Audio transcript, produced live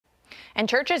And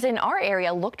churches in our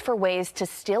area looked for ways to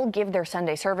still give their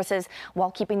Sunday services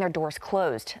while keeping their doors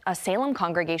closed. A Salem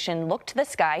congregation looked to the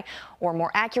sky, or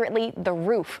more accurately, the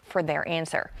roof, for their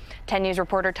answer. 10 News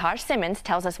reporter Taj Simmons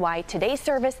tells us why today's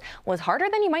service was harder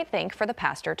than you might think for the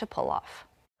pastor to pull off.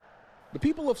 The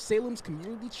people of Salem's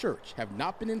Community Church have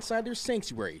not been inside their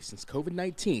sanctuary since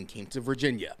COVID-19 came to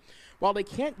Virginia. While they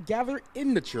can't gather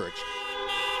in the church,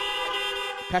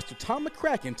 Pastor Tom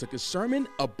McCracken took his sermon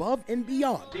above and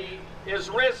beyond. He is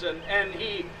risen, and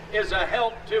he is a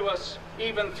help to us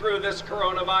even through this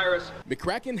coronavirus.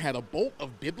 McCracken had a bolt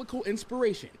of biblical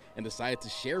inspiration and decided to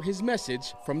share his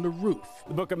message from the roof.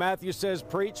 The book of Matthew says,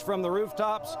 preach from the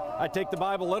rooftops. I take the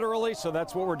Bible literally, so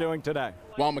that's what we're doing today.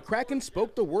 While McCracken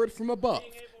spoke the word from above,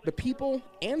 the people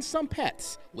and some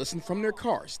pets listened from their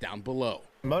cars down below.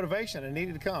 Motivation, it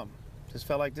needed to come. Just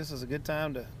felt like this is a good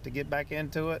time to get back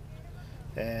into it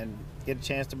and get a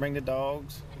chance to bring the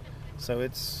dogs, so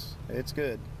it's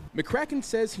good. McCracken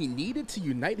says he needed to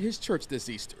unite his church this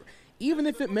Easter, even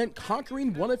if it meant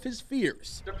conquering one of his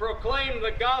fears. To proclaim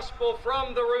the gospel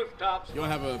from the rooftops. You don't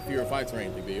have a fear of heights or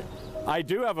anything, do you? I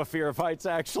do have a fear of heights,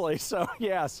 actually, so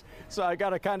yes. So I got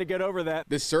to kind of get over that.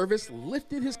 This service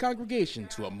lifted his congregation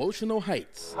to emotional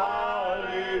heights.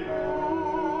 Hallelujah.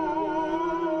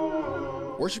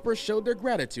 Worshippers showed their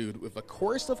gratitude with a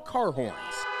chorus of car horns.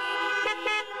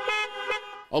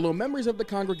 Although members of the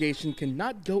congregation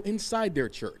cannot go inside their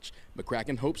church,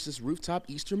 McCracken hopes this rooftop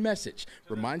Easter message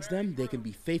reminds them they can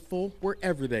be faithful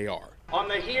wherever they are. On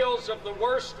the heels of the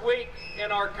worst week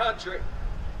in our country,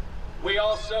 we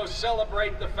also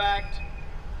celebrate the fact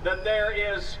that there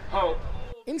is hope.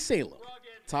 In Salem,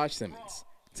 Taj Simmons,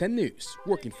 10 News,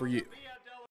 working for you.